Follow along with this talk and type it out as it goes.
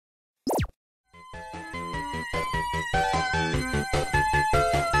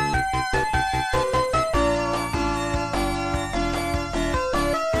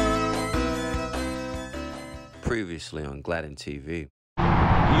especially on Gladden TV.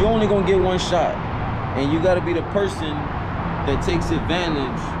 You only gonna get one shot, and you gotta be the person that takes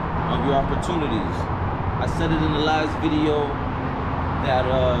advantage of your opportunities. I said it in the last video that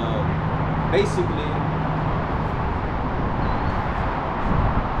basically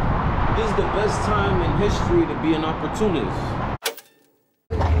this is the best time in history to be an opportunist.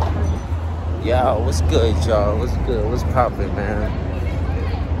 Yo, what's good, y'all? What's good? What's poppin', man?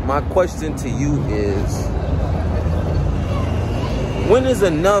 My question to you is, when is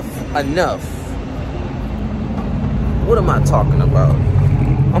enough enough? What am I talking about?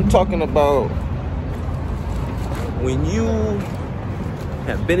 I'm talking about when you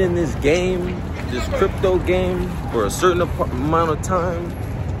have been in this game, this crypto game, for a certain amount of time.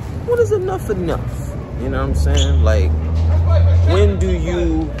 What is enough enough? You know what I'm saying? Like, when do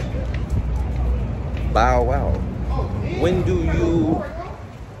you bow out? When do you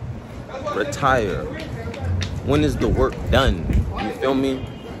retire? When is the work done? You feel me?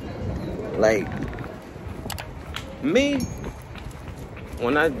 Like, me,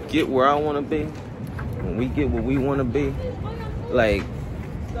 when I get where I want to be, when we get where we want to be, like,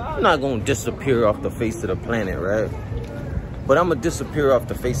 I'm not gonna disappear off the face of the planet, right? But I'm gonna disappear off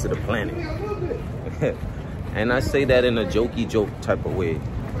the face of the planet. And I say that in a jokey joke type of way.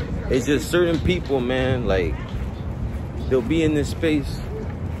 It's just certain people, man, like, they'll be in this space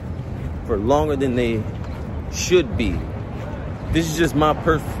for longer than they should be. This is just my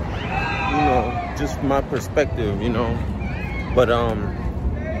just my perspective, you know. But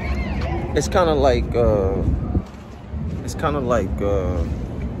it's kind of like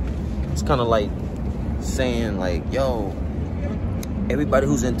saying, like, yo, everybody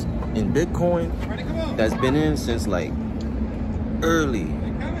who's in Bitcoin, that's been in since like early,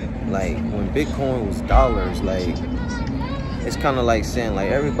 like when Bitcoin was dollars, like, it's kind of like saying, like,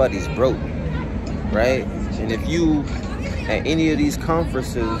 everybody's broke, right? And if you at any of these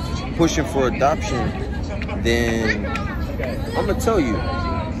conferences pushing for adoption, then I'm gonna tell you,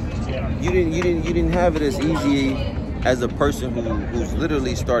 you didn't have it as easy as a person who's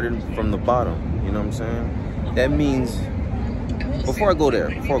literally started from the bottom. You know what I'm saying? That means, before I go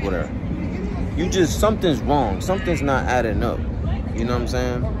there, something's wrong. Something's not adding up. You know what I'm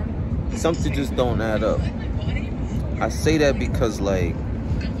saying? Something just don't add up. I say that because, like,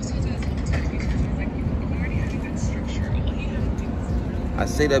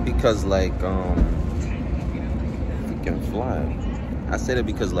 freaking fly. I say that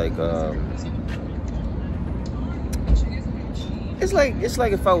because, like, it's like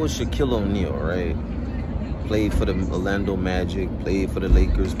if I was Shaquille O'Neal, right? Played for the Orlando Magic, played for the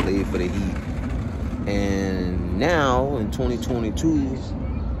Lakers, played for the Heat. And now, in 2022,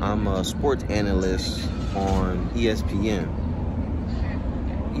 I'm a sports analyst on ESPN.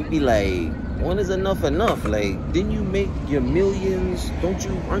 You'd be like, when is enough enough? Like, didn't you make your millions?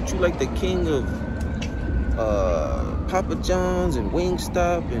 Aren't you like the king of Papa John's and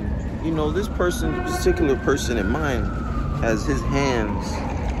Wingstop? And, you know, this particular person in mind has his hands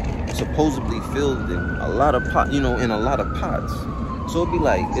supposedly filled in a lot of pots. So it'd be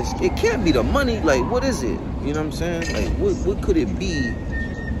like, it can't be the money. Like, what is it? You know what I'm saying? Like, what could it be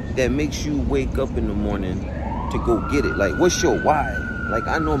that makes you wake up in the morning to go get it? Like, what's your why? Like,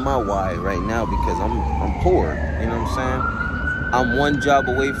 I know my why right now because I'm poor. You know what I'm saying? I'm one job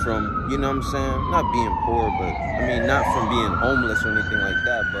away from, you know what I'm saying? Not being poor, but I mean, not from being homeless or anything like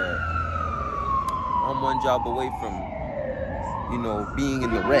that, but I'm one job away from, you know, being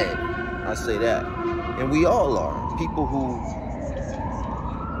in the red. I say that. And we all are. People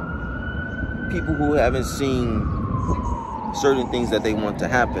who haven't seen certain things that they want to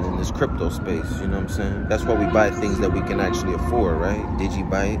happen in this crypto space, you know what I'm saying? That's why we buy things that we can actually afford, right?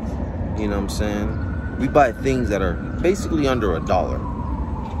 DigiByte, you know what I'm saying? We buy things that are basically under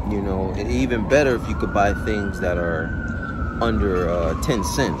 $1, you know? And even better if you could buy things that are under 10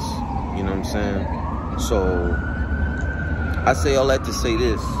 cents, you know what I'm saying? So I say all that to say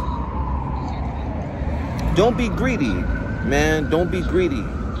this. Don't be greedy, man. Don't be greedy.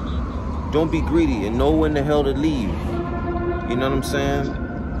 Don't be greedy and know when the hell to leave. You know what I'm saying?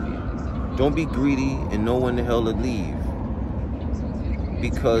 Don't be greedy and know when the hell to leave.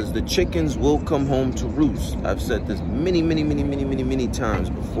 Because the chickens will come home to roost. I've said this many times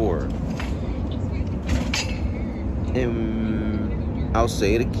before. And I'll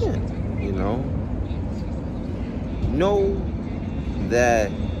say it again, you know? Know that,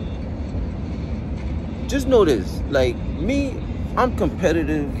 just know this, like, me, I'm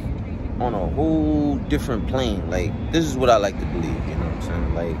competitive on a whole different plane. Like, this is what I like to believe, you know what I'm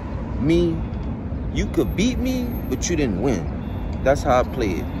saying? Like, me, you could beat me, but you didn't win. That's how I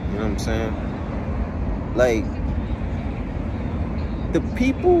play it, you know what I'm saying? Like, the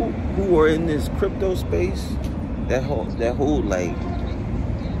people who are in this crypto space that hold like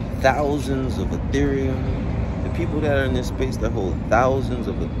thousands of Ethereum, the people that are in this space that hold thousands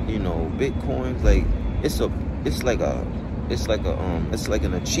of, you know, Bitcoins, like it's like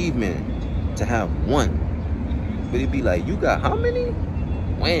an achievement to have one. But it'd be like, you got how many?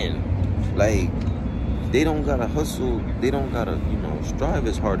 When? Like, they don't gotta hustle, they don't gotta, you know, strive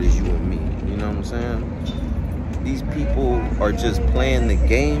as hard as you and me. You know what I'm saying? These people are just playing the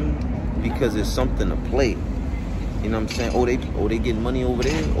game because it's something to play. You know what I'm saying? Oh, they getting money over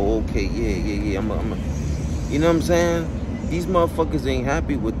there? Oh, okay, yeah. I'm a, you know what I'm saying? These motherfuckers ain't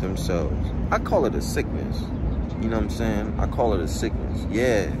happy with themselves. I call it a sickness. You know what I'm saying? I call it a sickness.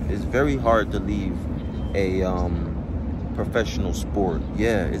 Yeah, it's very hard to leave a professional sport.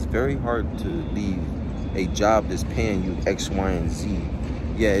 Yeah, it's very hard to leave a job that's paying you X, Y, and Z.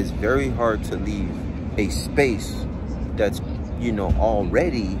 Yeah, it's very hard to leave a space that's, you know,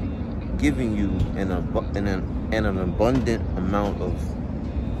 already giving you an abundant amount of,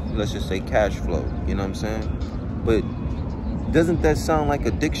 let's just say, cash flow. You know what I'm saying? But doesn't that sound like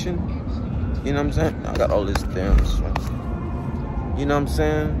addiction? You know what I'm saying? I got all this damn stuff. You know what I'm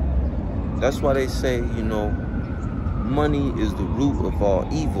saying? That's why they say, you know, money is the root of all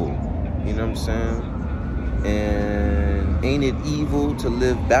evil. You know what I'm saying? And ain't it evil to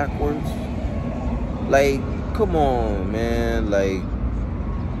live backwards? Like, come on, man. Like,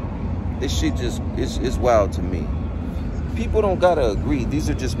 this shit just, it's wild to me. People don't gotta agree. These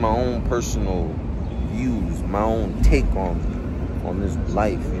are just my own personal views, my own take on this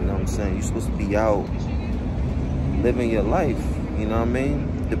life. You know what I'm saying? You're supposed to be out living your life. You know what I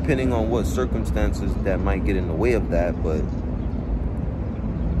mean? Depending on what circumstances that might get in the way of that, but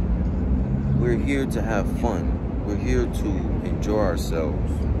we're here to have fun. We're here to enjoy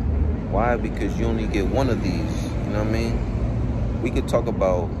ourselves. Why? Because you only get one of these. You know what I mean? We could talk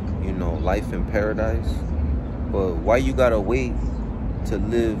about, you know, life in paradise, but why you gotta wait to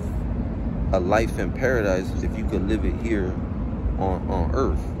live a life in paradise if you could live it here on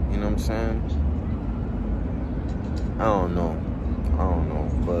earth? You know what I'm saying? I don't know,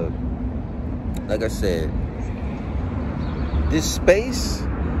 but like I said, this space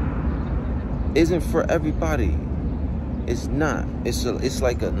isn't for everybody. It's not. It's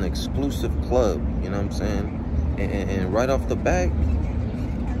like an exclusive club. You know what I'm saying? And right off the bat,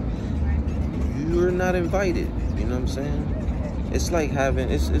 you're not invited. You know what I'm saying? It's like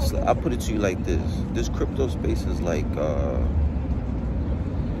having, I put it to you like this. This crypto space is like,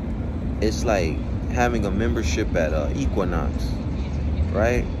 it's like having a membership at Equinox,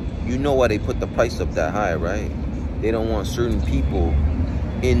 right? You know why they put the price up that high, right? They don't want certain people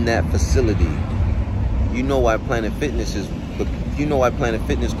in that facility. You know why Planet Fitness is, you know why Planet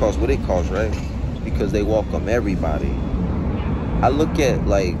Fitness costs what it costs, right? Because they welcome everybody. I look at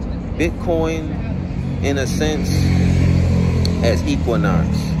like Bitcoin in a sense as Equinox,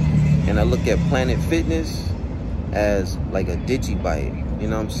 and I look at Planet Fitness as like a DigiByte. You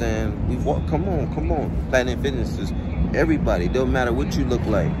know what I'm saying? We walk, come on. Planet Fitness is everybody. Don't matter what you look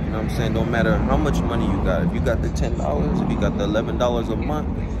like. You know what I'm saying? Don't matter how much money you got. If you got the $10, if you got the $11 a month,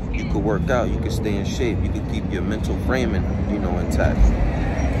 you could work out, you could stay in shape, you could keep your mental frame, you know, intact.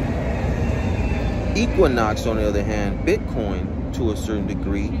 Equinox, on the other hand, Bitcoin, to a certain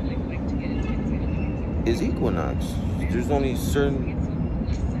degree, is Equinox. There's only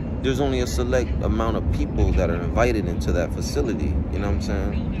a select amount of people that are invited into that facility. You know what I'm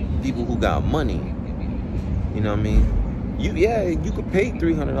saying? People who got money. You know what I mean? You could pay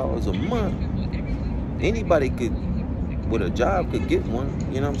 $300 a month. Anybody could, with a job, could get one.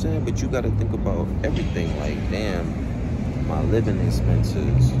 You know what I'm saying? But you got to think about everything. Like, damn, my living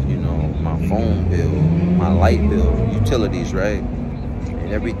expenses, you know, my phone bill, my light bill, utilities, right?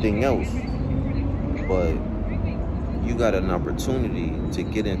 And everything else. But you got an opportunity to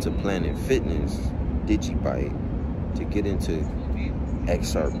get into Planet Fitness, DigiByte, to get into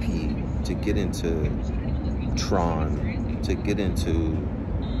XRP, to get into Tron, to get into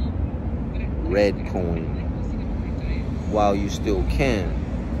Redcoin, while you still can.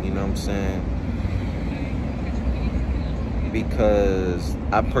 You know what I'm saying? Because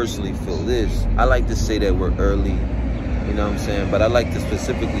I personally feel this. I like to say that we're early, you know what I'm saying? But I like to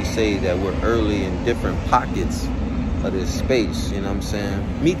specifically say that we're early in different pockets of this space, you know what I'm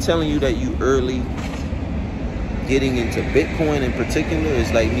saying? Me telling you that you early getting into Bitcoin in particular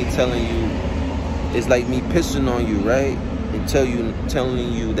is like me telling you, it's like me pissing on you, right? And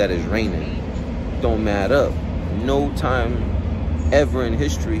telling you that it's raining. Don't add up. No time ever in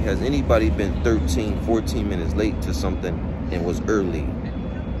history has anybody been 13, 14 minutes late to something and was early.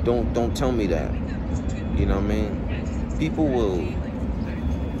 Don't tell me that. You know what I mean? People will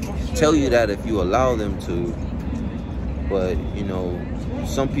tell you that if you allow them to, but you know,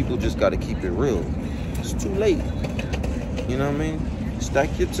 some people just got to keep it real. It's too late. You know what I mean?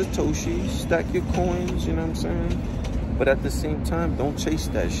 Stack your Satoshis, stack your coins, you know what I'm saying? But at the same time, don't chase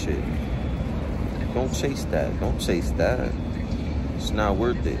that shit. Don't chase that. Don't chase that. It's not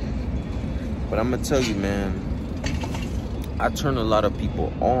worth it. But I'm gonna tell you, man, I turn a lot of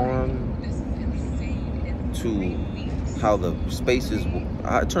people on to how the spaces.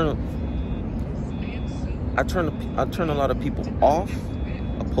 I turn a lot of people off,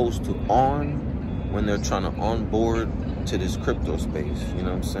 opposed to on, when they're trying to onboard to this crypto space. You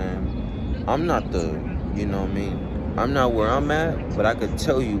know what I'm saying? I'm not the, you know what I mean? I'm not where I'm at, but I could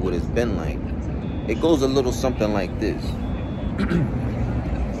tell you what it's been like. It goes a little something like this.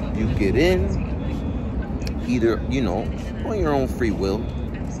 You get in, either, you know, on your own free will.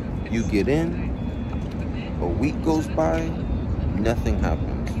 You get in, a week goes by, nothing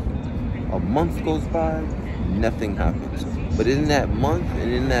happens. A month goes by, nothing happens. But in that month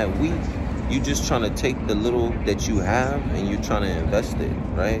and in that week, you're just trying to take the little that you have and you're trying to invest it,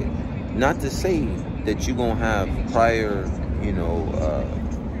 right? Not to say that you're going to have prior, you know,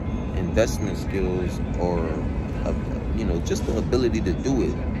 investment skills or, you know, just the ability to do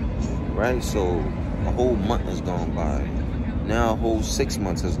it, right? So a whole month has gone by. Now a whole 6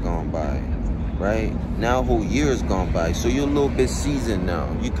 months has gone by, right? Now a whole year has gone by. So you're a little bit seasoned now.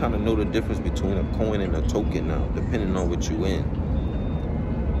 You kind of know the difference between a coin and a token now, depending on what you in.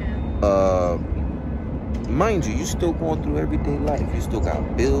 Mind you, still going through everyday life. You still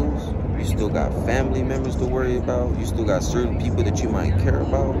got bills. You still got family members to worry about. You still got certain people that you might care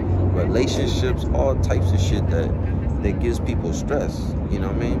about. Relationships, all types of shit that gives people stress. You know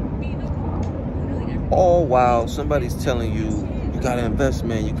what I mean? All while somebody's telling you, you gotta invest,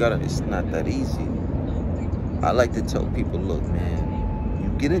 man. You gotta. It's not that easy. I like to tell people, look, man, you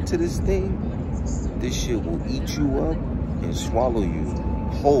get into this thing, this shit will eat you up and swallow you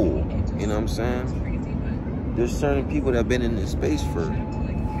whole. You know what I'm saying? There's certain people that have been in this space for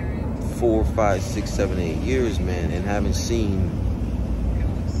 4, 5, 6, 7, 8 years, man, and haven't seen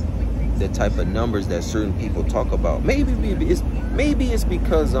the type of numbers that certain people talk about. Maybe it's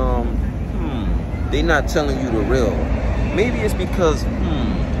because they not telling you the real. Maybe it's because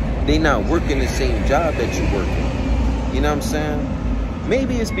they not working the same job that you working. You know what I'm saying?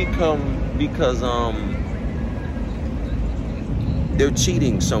 Maybe it's because they're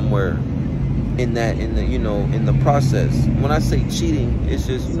cheating somewhere in the process. When I say cheating, it's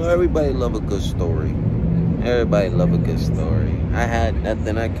just, you know, everybody love a good story. Everybody love a good story. I had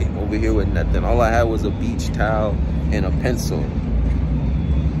nothing. I came over here with nothing. All I had was a beach towel and a pencil.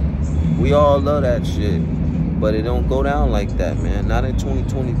 We all love that shit, but it don't go down like that, man. Not in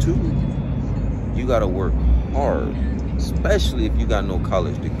 2022. You gotta work hard, especially if you got no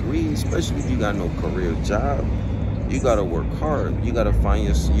college degree, especially if you got no career job. You gotta work hard. You gotta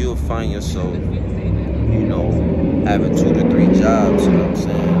you'll find yourself, you know, having 2 to 3 jobs, you know what I'm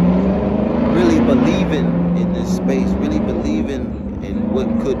saying? Really believing in this space, really believing in what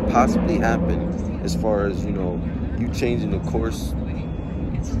could possibly happen as far as, you know, you changing the course,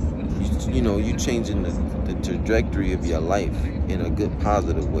 you know, you changing the trajectory of your life in a good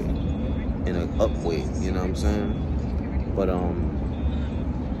positive way, in an up way, you know what I'm saying? But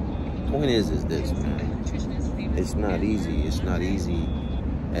point is this, man. It's not easy. It's not easy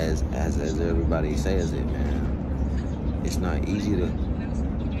as everybody says it, man. It's not easy to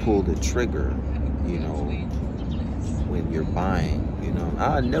pull the trigger, you know, when you're buying, you know.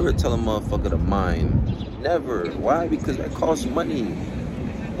 I never tell a motherfucker to mine. Never. Why? Because that costs money.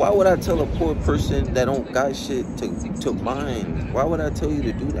 Why would I tell a poor person that don't got shit to mine? Why would I tell you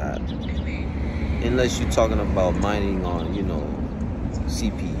to do that? Unless you're talking about mining on, you know,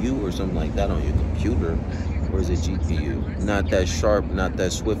 CPU or something like that on your computer. Or is it GPU? Not that sharp, not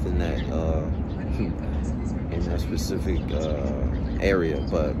that swift in that specific area.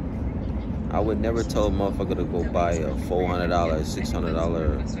 But I would never tell a motherfucker to go buy a $400,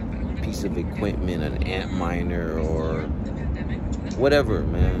 $600 piece of equipment, an ant miner or whatever,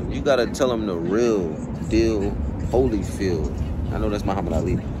 man. You gotta tell them the real deal, Holyfield. I know that's Muhammad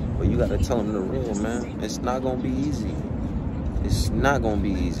Ali, but you gotta tell them the real, man. It's not gonna be easy. It's not gonna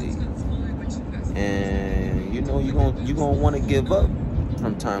be easy. And you know you're gonna want to give up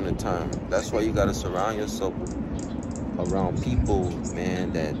from time to time. That's why you gotta surround yourself around people,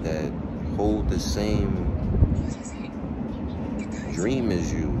 man, that hold the same dream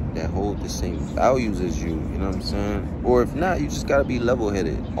as you, that hold the same values as you. You know what I'm saying? Or if not, you just gotta be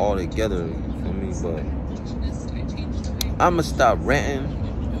level-headed all together. You feel me? But I'ma stop ranting.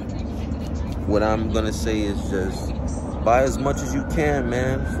 What I'm gonna say is just, buy as much as you can,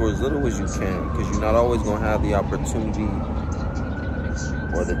 man, for as little as you can, because you're not always gonna have the opportunity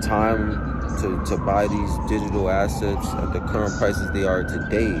or the time to buy these digital assets at the current prices they are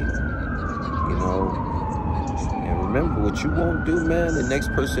today, you know. And remember, what you won't do, man, the next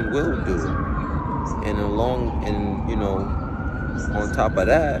person will do. And you know, on top of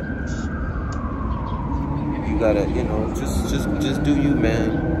that, you gotta, you know, just do you,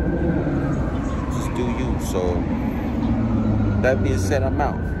 man. Just do you. So that being said, I'm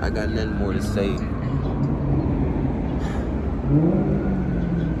out. I got nothing more to say.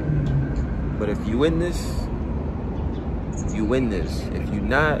 But if you in this, you win this. If you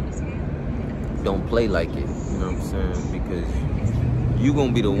not, don't play like it. You know what I'm saying? Because you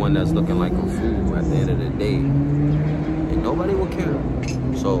gonna be the one that's looking like a fool at the end of the day. And nobody will care.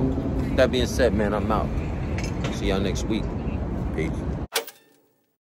 So, that being said, man, I'm out. See y'all next week. Peace.